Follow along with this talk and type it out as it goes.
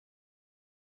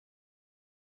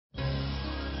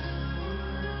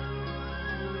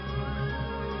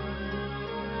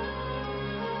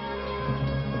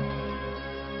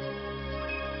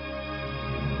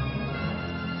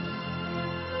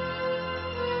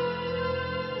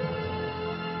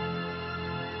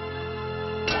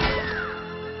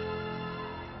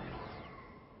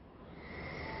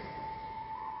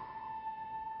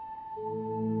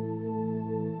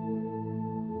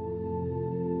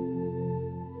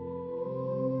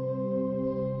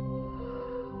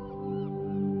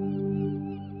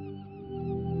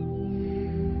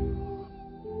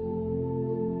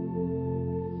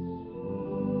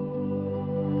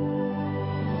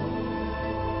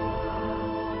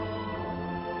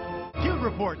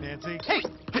report, Nancy. Hey,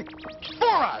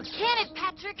 for us! Can it,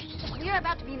 Patrick? We're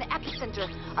about to be in the epicenter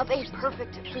of a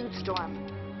perfect food storm.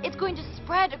 It's going to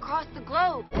spread across the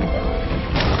globe. I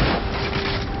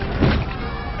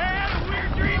had a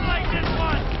weird dream like this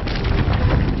one.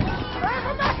 There's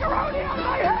a macaroni on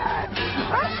my head!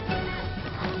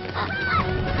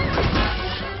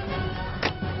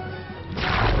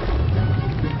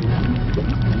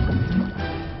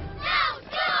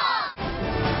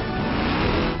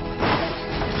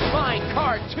 Flying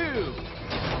car 2.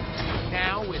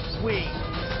 Now with wings.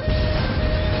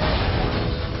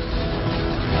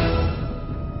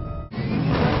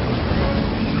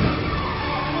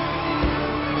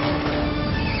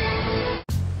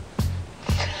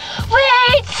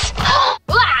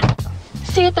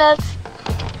 Seatbelts.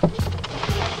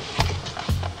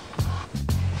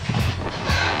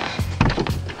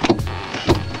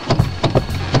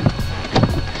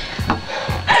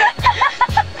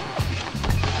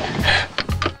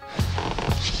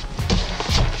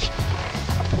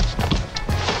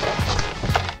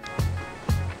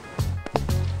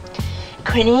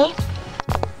 Queenie.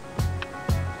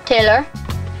 Taylor.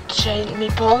 Chance of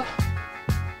Meatballs.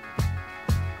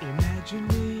 Imagine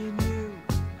me and you,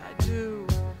 I do.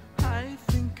 I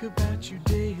think about you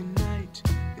day and night.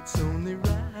 It's only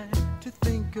right to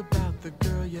think about the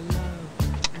girl you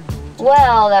love.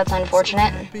 Well, that's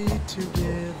unfortunate. Be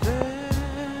together.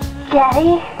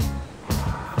 Daddy?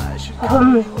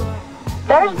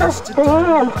 There's this thing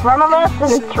in front of us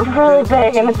and it's really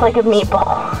big and it's like a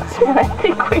meatball. And I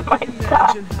think we might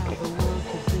die.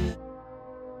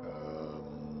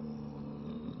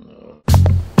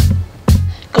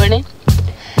 Courtney,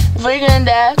 if we're gonna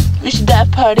die, we should die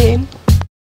partying.